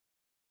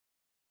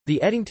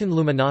The Eddington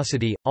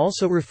luminosity,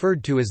 also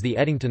referred to as the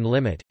Eddington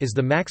limit, is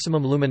the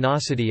maximum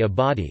luminosity a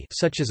body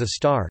such as a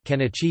star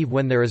can achieve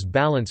when there is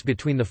balance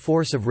between the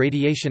force of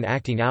radiation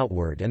acting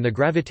outward and the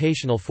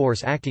gravitational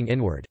force acting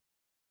inward.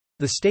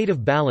 The state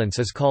of balance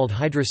is called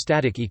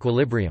hydrostatic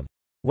equilibrium.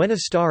 When a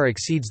star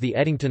exceeds the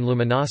Eddington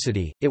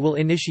luminosity, it will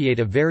initiate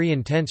a very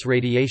intense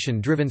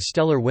radiation-driven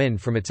stellar wind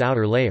from its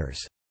outer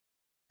layers.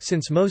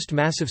 Since most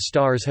massive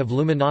stars have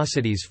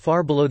luminosities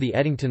far below the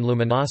Eddington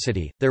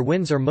luminosity, their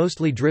winds are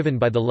mostly driven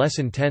by the less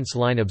intense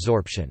line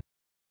absorption.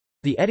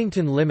 The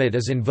Eddington limit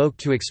is invoked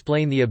to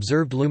explain the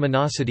observed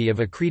luminosity of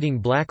accreting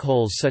black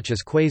holes such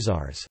as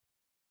quasars.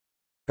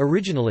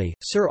 Originally,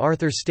 Sir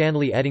Arthur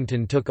Stanley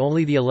Eddington took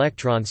only the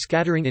electron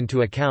scattering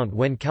into account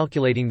when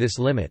calculating this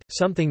limit,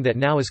 something that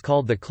now is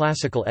called the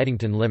classical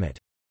Eddington limit.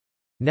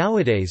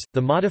 Nowadays,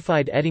 the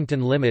modified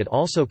Eddington limit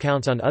also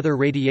counts on other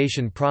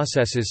radiation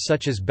processes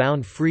such as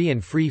bound-free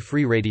and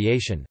free-free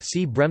radiation.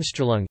 See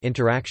Bremsstrahlung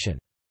interaction.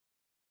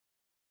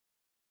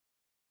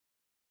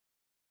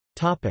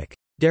 Topic: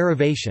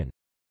 Derivation.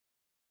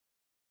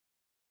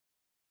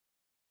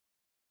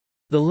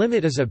 The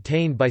limit is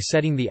obtained by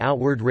setting the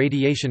outward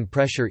radiation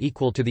pressure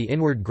equal to the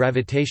inward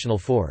gravitational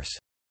force.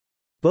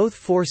 Both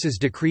forces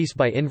decrease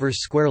by inverse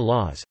square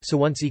laws, so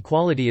once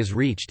equality is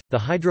reached, the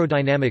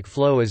hydrodynamic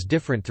flow is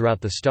different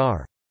throughout the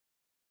star.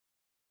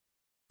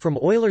 From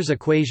Euler's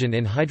equation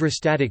in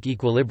hydrostatic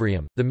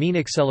equilibrium, the mean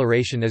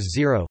acceleration is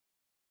 0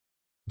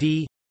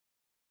 d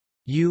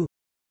u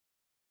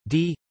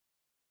d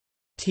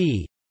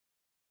t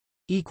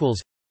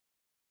equals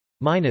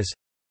minus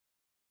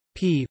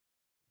p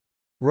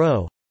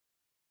rho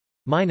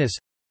minus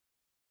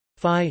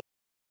phi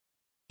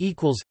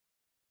equals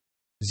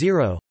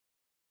 0.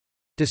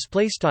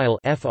 Display style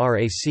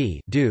frac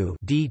do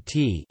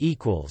dt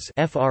equals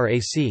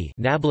frac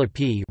nabla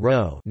p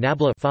rho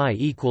nabla phi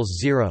equals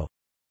 0,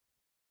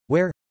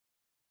 where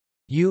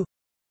u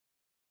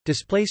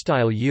display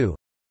style u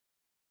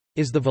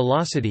is the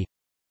velocity,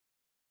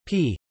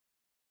 p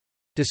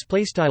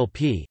display style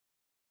p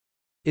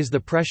is the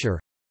pressure,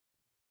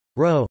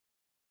 rho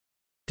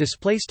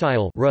display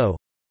style rho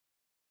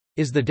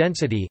is the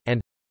density,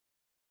 and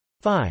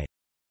phi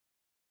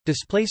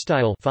display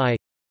style phi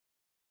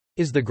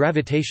is the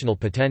gravitational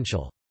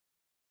potential.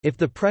 If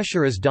the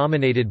pressure is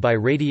dominated by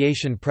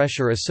radiation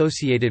pressure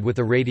associated with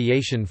a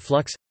radiation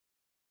flux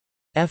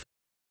F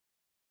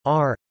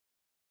R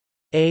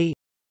A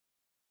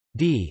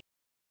D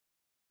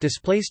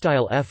display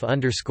style F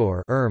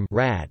underscore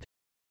rad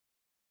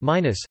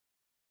minus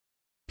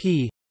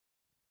P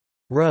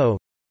rho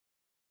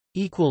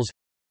equals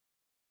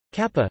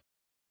kappa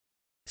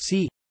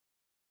C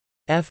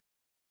F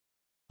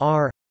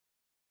R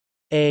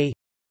A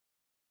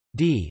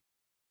D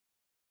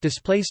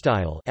display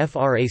style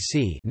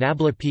frac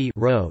nabla p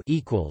rho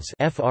equals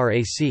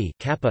frac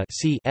kappa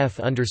c f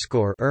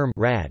underscore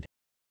rad.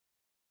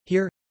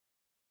 Here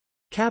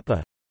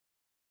kappa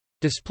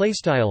display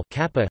style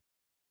kappa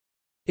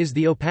is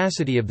the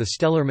opacity of the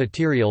stellar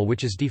material,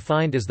 which is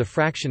defined as the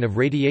fraction of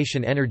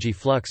radiation energy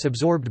flux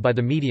absorbed by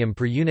the medium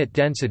per unit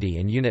density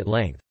and unit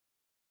length.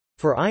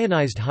 For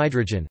ionized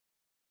hydrogen,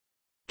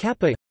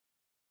 kappa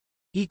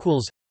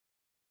equals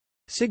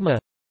sigma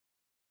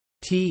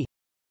T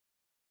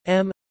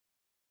m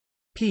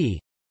P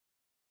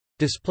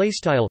display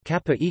style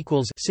kappa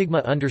equals sigma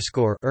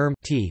underscore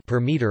T per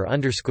meter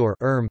underscore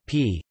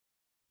P,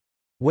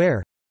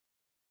 where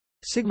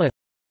sigma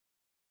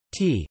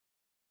T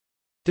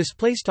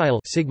display style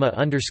sigma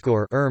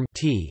underscore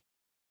T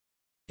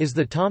is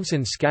the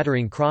Thomson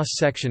scattering cross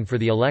section for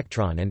the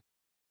electron, and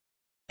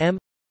m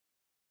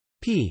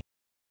P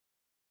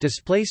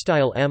display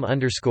style m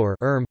underscore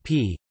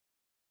P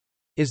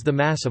is the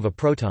mass of a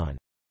proton.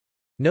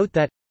 Note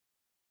that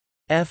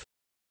F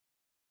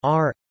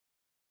R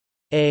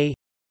A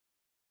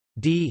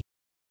D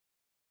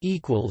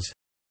equals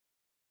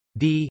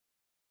D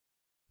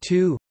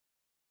 2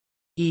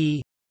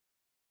 E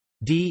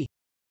D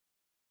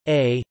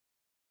A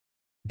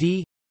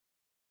D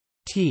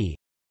T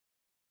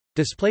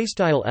display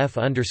style F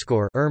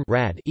underscore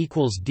rad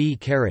equals D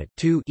caret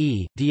 2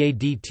 E dA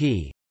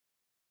dt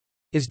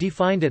is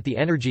defined at the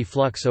energy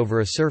flux over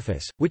a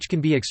surface, which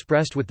can be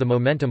expressed with the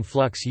momentum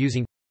flux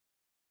using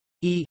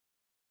E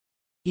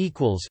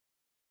equals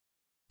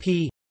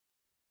P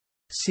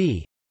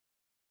C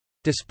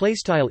display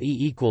style E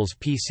equals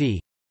PC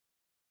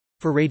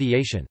for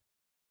radiation.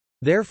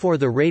 Therefore,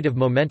 the rate of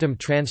momentum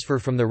transfer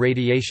from the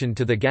radiation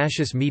to the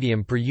gaseous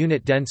medium per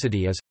unit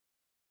density is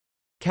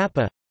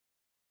kappa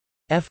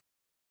F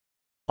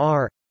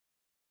R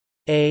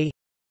A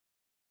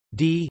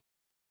D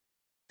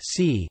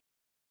C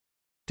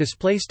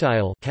display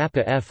style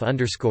kappa F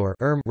underscore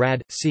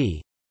rad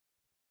C,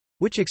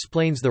 which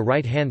explains the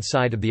right-hand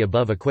side of the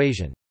above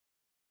equation.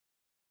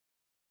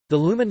 The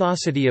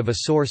luminosity of a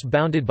source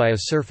bounded by a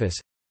surface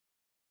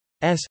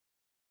S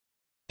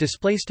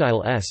display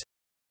style S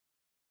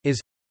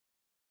is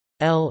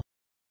L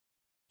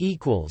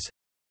equals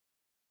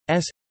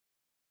S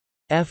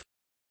F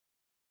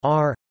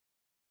R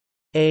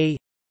A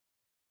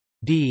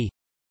D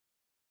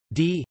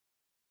d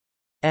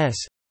s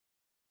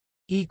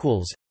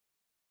equals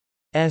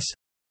s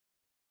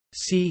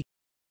c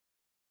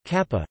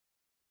kappa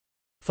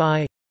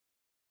phi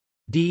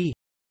d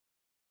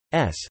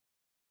s.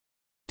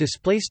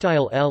 Display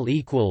style L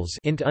equals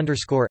int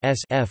underscore S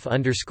F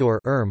underscore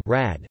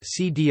rad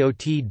C dot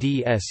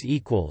ds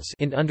equals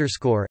int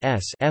underscore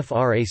S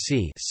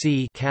frac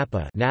C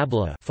kappa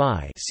nabla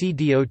phi C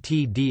dot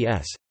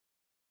ds.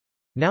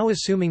 Now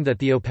assuming that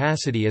the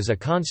opacity is a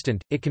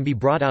constant, it can be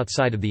brought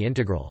outside of the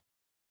integral.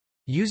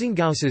 Using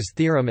Gauss's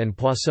theorem and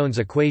Poisson's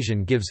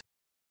equation gives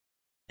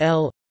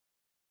L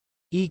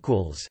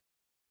equals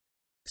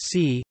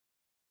C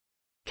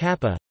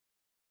kappa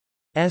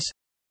S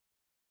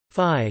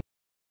phi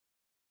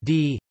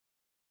d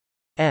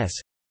s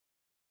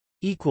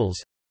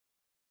equals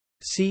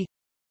C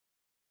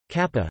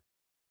kappa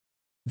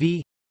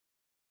v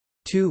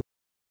 2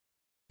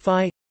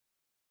 phi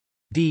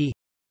d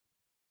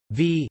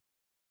v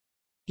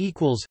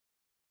equals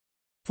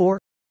 4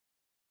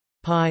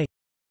 pi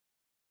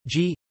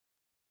g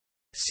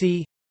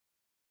C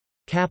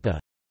kappa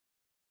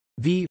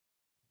v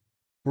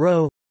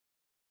rho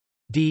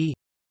d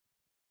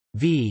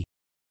v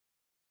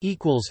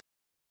equals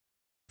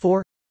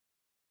 4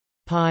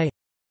 pi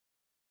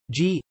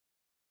g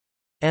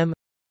m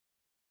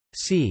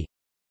c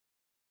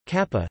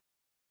kappa.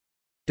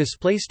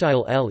 Display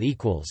style L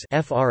equals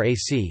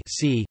frac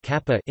C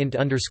kappa int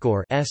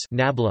underscore S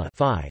nabla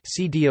phi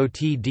C dot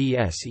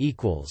ds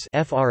equals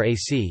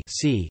frac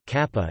C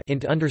kappa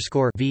int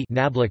underscore V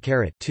nabla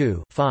caret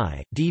 2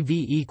 phi dv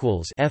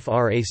equals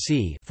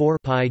frac 4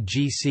 pi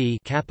g C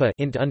kappa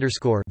int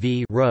underscore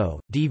V rho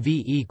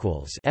dv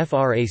equals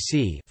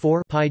frac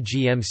 4 pi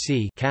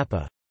gmc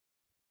kappa,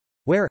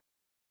 where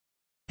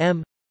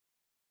m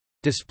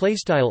display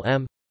style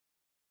m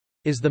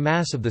is the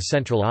mass of the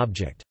central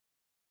object.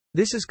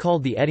 This is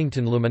called the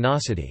Eddington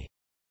luminosity.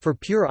 For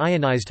pure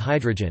ionized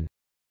hydrogen,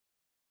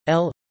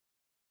 L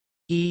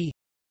E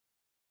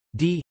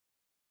d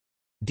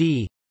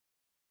d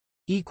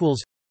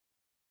equals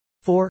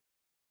 4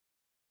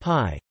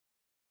 pi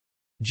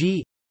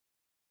g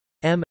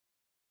m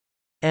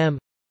m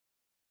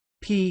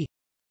p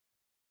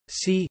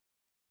c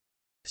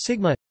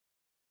sigma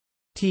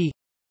t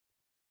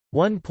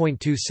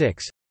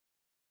 1.26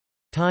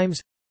 times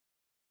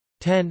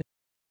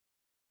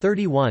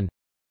 10^31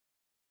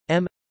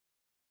 m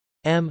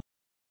m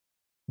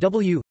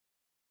w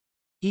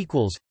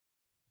equals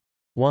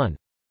 1.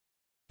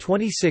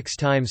 26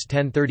 times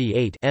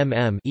 10^38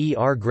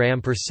 mm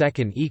gram per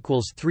second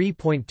equals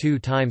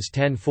 3.2 times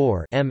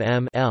 10^4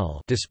 mm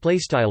L. Display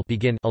style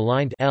begin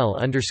aligned L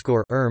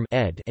underscore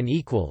ed and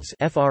equals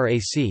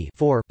frac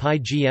 4 pi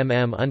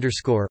gmm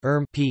underscore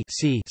p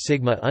c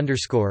sigma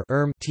underscore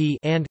t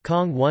and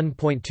cong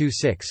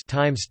 1.26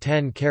 times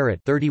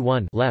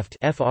 10^31 left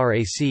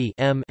frac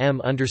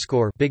m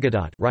underscore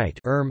bigodot right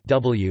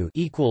w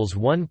equals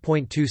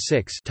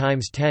 1.26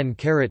 times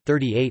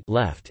 10^38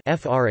 left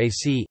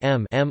frac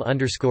m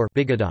underscore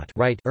bigodot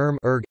right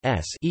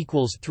s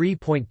equals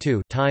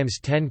 3.2 times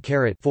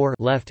 10^4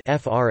 left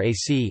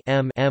frac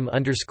m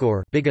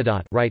underscore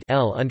bigodot right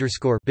L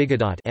underscore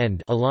bigodot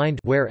end aligned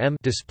where m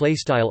display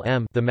style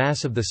m the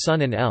mass of the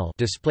sun and L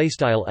display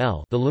style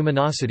L the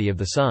luminosity of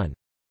the sun.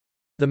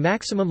 The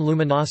maximum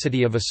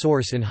luminosity of a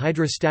source in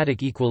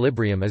hydrostatic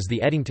equilibrium is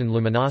the Eddington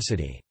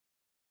luminosity.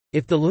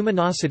 If the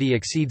luminosity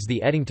exceeds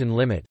the Eddington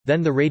limit,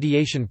 then the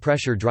radiation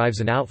pressure drives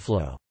an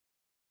outflow.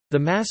 The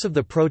mass of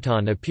the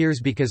proton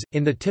appears because,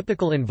 in the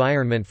typical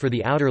environment for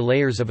the outer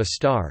layers of a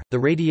star, the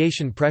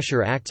radiation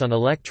pressure acts on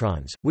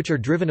electrons, which are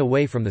driven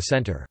away from the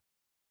center.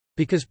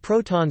 Because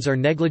protons are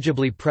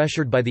negligibly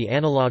pressured by the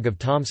analog of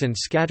Thomson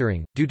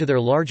scattering, due to their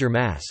larger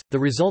mass, the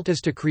result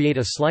is to create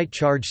a slight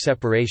charge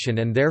separation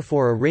and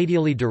therefore a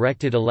radially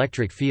directed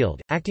electric field,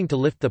 acting to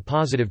lift the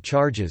positive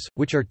charges,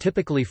 which are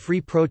typically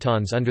free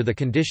protons under the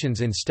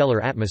conditions in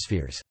stellar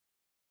atmospheres.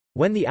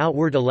 When the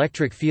outward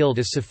electric field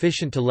is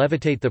sufficient to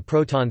levitate the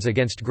protons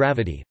against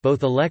gravity,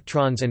 both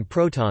electrons and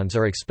protons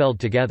are expelled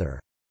together.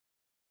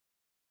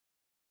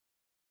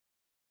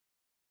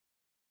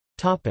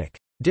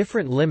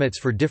 Different limits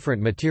for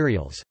different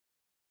materials.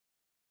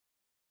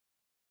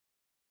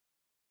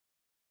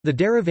 The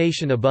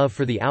derivation above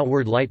for the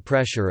outward light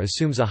pressure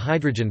assumes a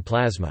hydrogen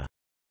plasma.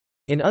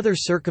 In other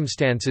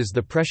circumstances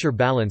the pressure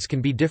balance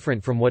can be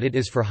different from what it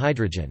is for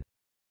hydrogen.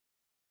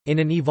 In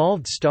an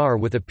evolved star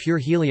with a pure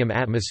helium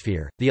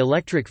atmosphere, the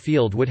electric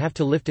field would have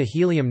to lift a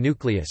helium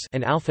nucleus,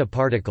 an alpha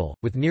particle,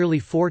 with nearly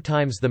 4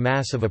 times the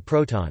mass of a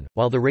proton,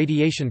 while the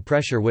radiation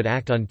pressure would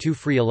act on 2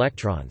 free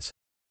electrons.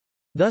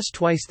 Thus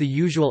twice the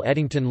usual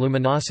Eddington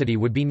luminosity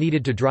would be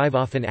needed to drive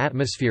off an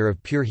atmosphere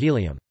of pure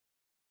helium.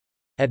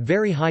 At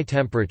very high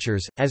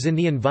temperatures, as in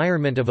the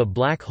environment of a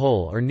black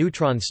hole or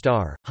neutron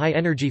star,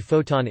 high-energy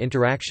photon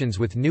interactions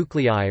with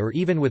nuclei or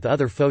even with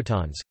other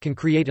photons, can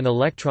create an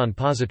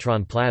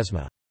electron-positron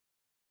plasma.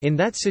 In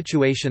that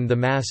situation, the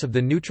mass of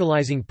the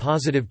neutralizing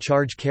positive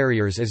charge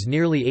carriers is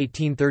nearly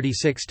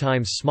 1836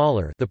 times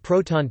smaller, the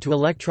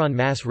proton-to-electron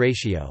mass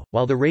ratio,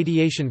 while the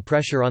radiation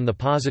pressure on the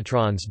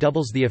positrons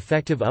doubles the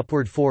effective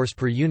upward force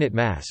per unit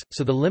mass,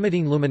 so the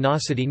limiting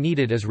luminosity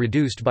needed is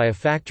reduced by a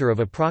factor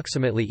of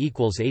approximately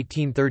equals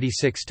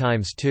 1836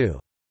 times 2.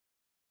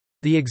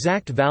 The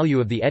exact value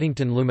of the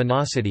Eddington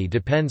luminosity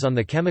depends on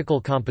the chemical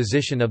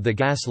composition of the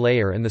gas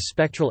layer and the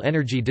spectral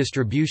energy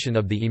distribution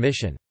of the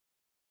emission.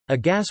 A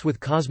gas with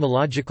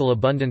cosmological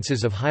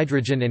abundances of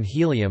hydrogen and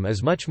helium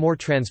is much more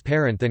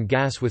transparent than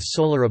gas with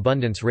solar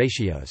abundance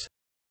ratios.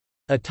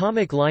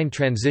 Atomic line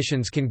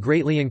transitions can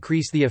greatly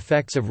increase the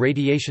effects of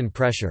radiation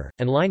pressure,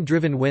 and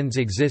line-driven winds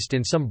exist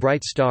in some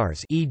bright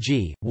stars,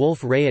 e.g.,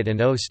 Wolf-Rayet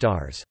and O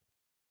stars.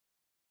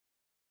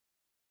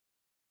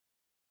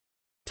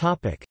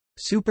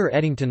 Super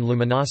Eddington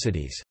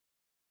luminosities.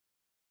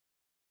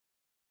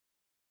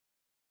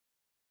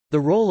 The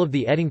role of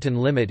the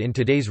Eddington limit in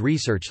today's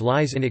research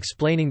lies in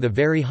explaining the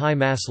very high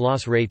mass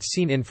loss rates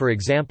seen in, for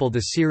example, the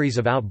series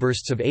of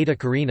outbursts of Eta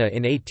Carinae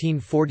in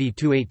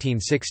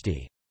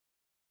 1840–1860.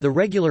 The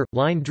regular,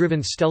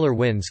 line-driven stellar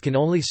winds can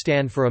only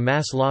stand for a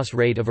mass loss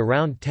rate of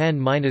around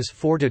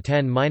 10⁻⁴ to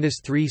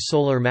 10⁻³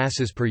 solar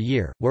masses per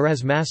year,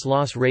 whereas mass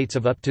loss rates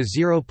of up to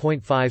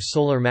 0.5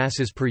 solar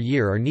masses per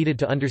year are needed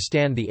to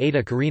understand the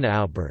Eta Carinae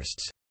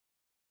outbursts.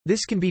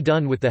 This can be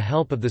done with the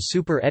help of the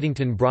Super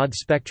Eddington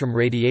broad-spectrum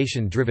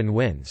radiation-driven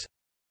winds.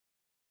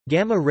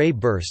 Gamma-ray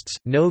bursts,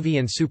 novae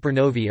and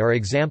supernovae are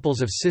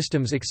examples of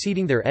systems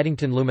exceeding their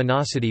Eddington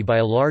luminosity by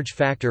a large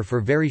factor for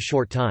very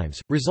short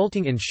times,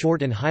 resulting in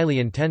short and highly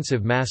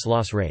intensive mass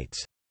loss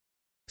rates.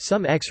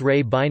 Some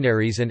X-ray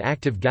binaries and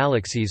active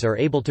galaxies are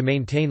able to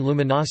maintain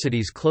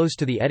luminosities close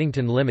to the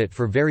Eddington limit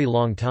for very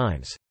long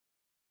times.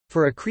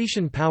 For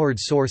accretion-powered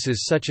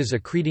sources such as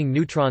accreting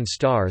neutron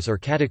stars or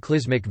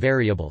cataclysmic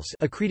variables,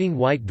 accreting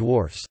white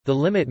dwarfs, the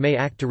limit may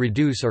act to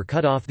reduce or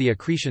cut off the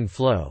accretion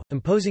flow,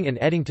 imposing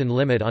an Eddington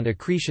limit on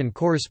accretion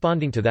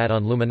corresponding to that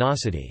on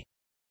luminosity.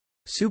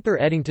 Super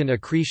Eddington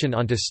accretion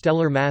onto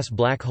stellar mass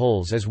black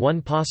holes is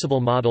one possible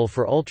model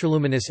for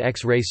ultraluminous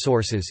X-ray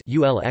sources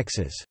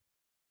 (ULXs).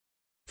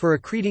 For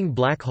accreting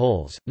black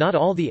holes, not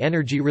all the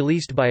energy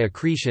released by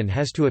accretion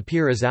has to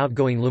appear as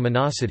outgoing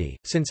luminosity,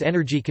 since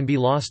energy can be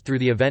lost through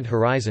the event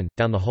horizon,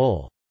 down the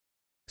hole.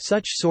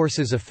 Such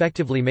sources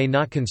effectively may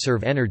not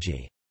conserve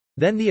energy.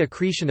 Then the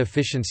accretion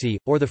efficiency,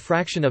 or the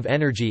fraction of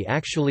energy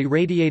actually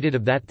radiated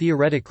of that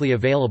theoretically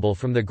available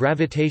from the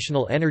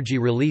gravitational energy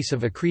release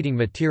of accreting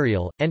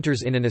material,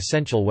 enters in an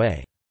essential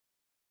way.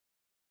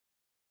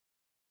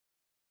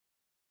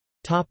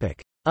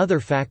 Other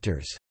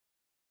factors.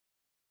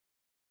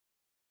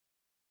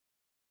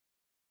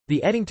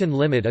 The Eddington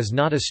limit is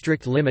not a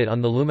strict limit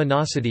on the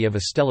luminosity of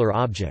a stellar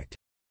object.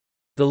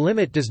 The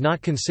limit does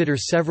not consider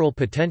several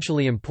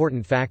potentially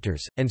important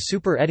factors, and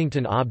super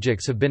Eddington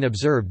objects have been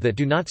observed that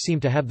do not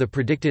seem to have the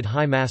predicted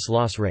high mass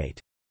loss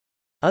rate.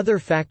 Other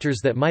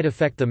factors that might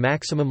affect the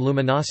maximum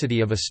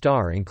luminosity of a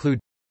star include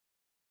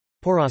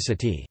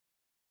porosity.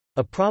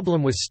 A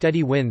problem with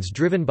steady winds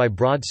driven by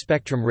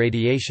broad-spectrum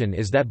radiation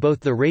is that both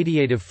the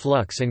radiative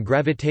flux and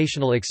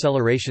gravitational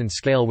acceleration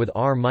scale with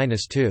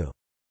r-2.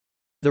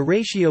 The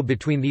ratio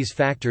between these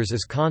factors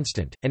is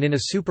constant, and in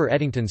a super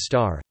Eddington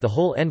star, the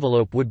whole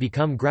envelope would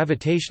become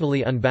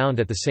gravitationally unbound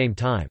at the same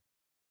time.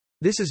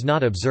 This is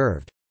not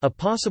observed. A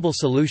possible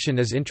solution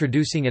is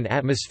introducing an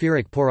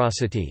atmospheric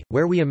porosity,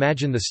 where we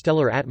imagine the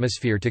stellar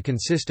atmosphere to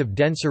consist of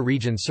denser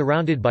regions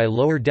surrounded by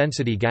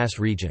lower-density gas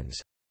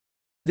regions.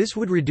 This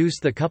would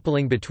reduce the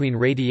coupling between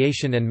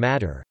radiation and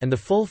matter, and the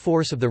full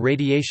force of the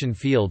radiation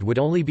field would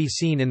only be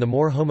seen in the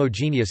more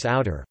homogeneous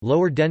outer,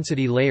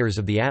 lower-density layers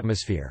of the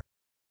atmosphere.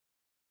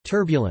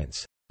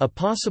 Turbulence. A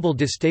possible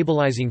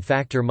destabilizing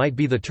factor might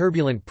be the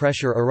turbulent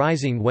pressure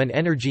arising when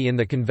energy in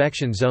the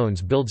convection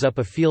zones builds up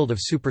a field of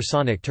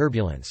supersonic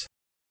turbulence.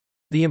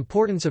 The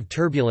importance of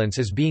turbulence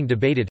is being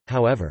debated,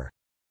 however.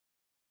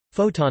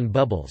 Photon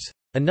bubbles.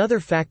 Another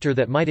factor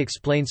that might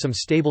explain some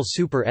stable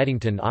super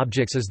Eddington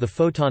objects is the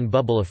photon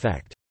bubble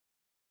effect.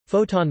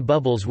 Photon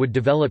bubbles would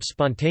develop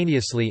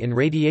spontaneously in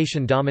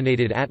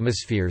radiation-dominated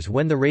atmospheres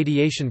when the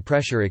radiation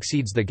pressure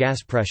exceeds the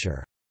gas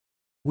pressure.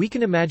 We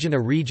can imagine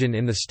a region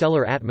in the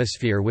stellar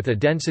atmosphere with a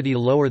density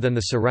lower than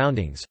the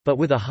surroundings, but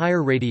with a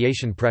higher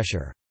radiation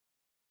pressure.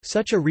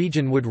 Such a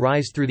region would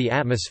rise through the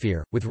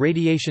atmosphere, with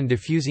radiation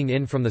diffusing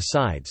in from the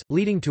sides,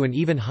 leading to an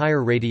even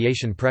higher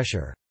radiation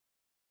pressure.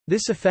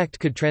 This effect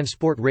could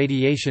transport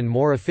radiation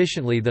more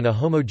efficiently than a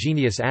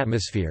homogeneous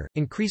atmosphere,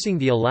 increasing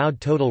the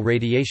allowed total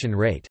radiation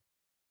rate.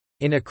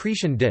 In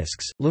accretion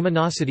disks,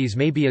 luminosities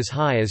may be as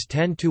high as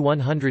 10 to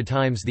 100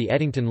 times the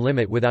Eddington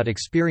limit without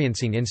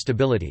experiencing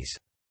instabilities.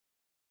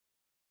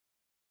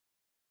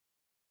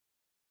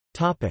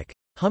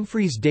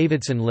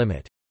 Humphreys-Davidson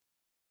limit.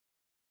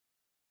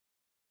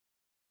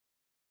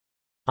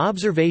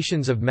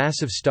 Observations of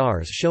massive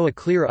stars show a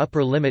clear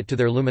upper limit to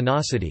their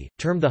luminosity,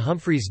 termed the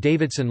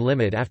Humphreys-Davidson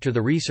limit after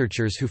the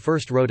researchers who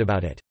first wrote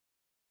about it.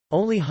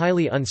 Only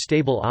highly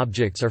unstable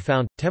objects are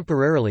found,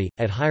 temporarily,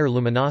 at higher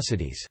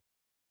luminosities.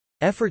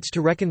 Efforts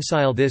to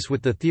reconcile this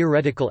with the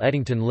theoretical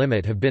Eddington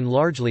limit have been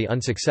largely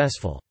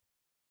unsuccessful.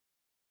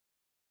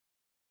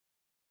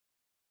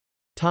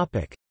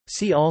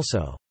 See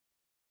also: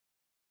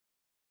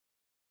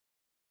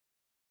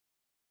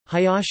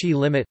 Hayashi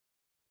limit,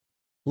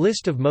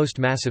 List of most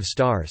massive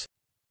stars.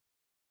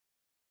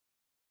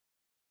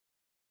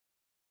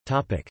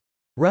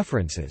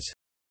 References.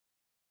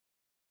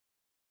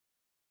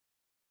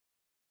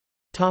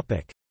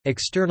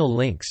 External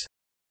links.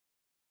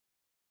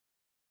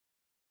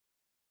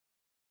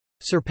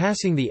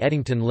 Surpassing the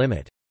Eddington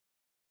limit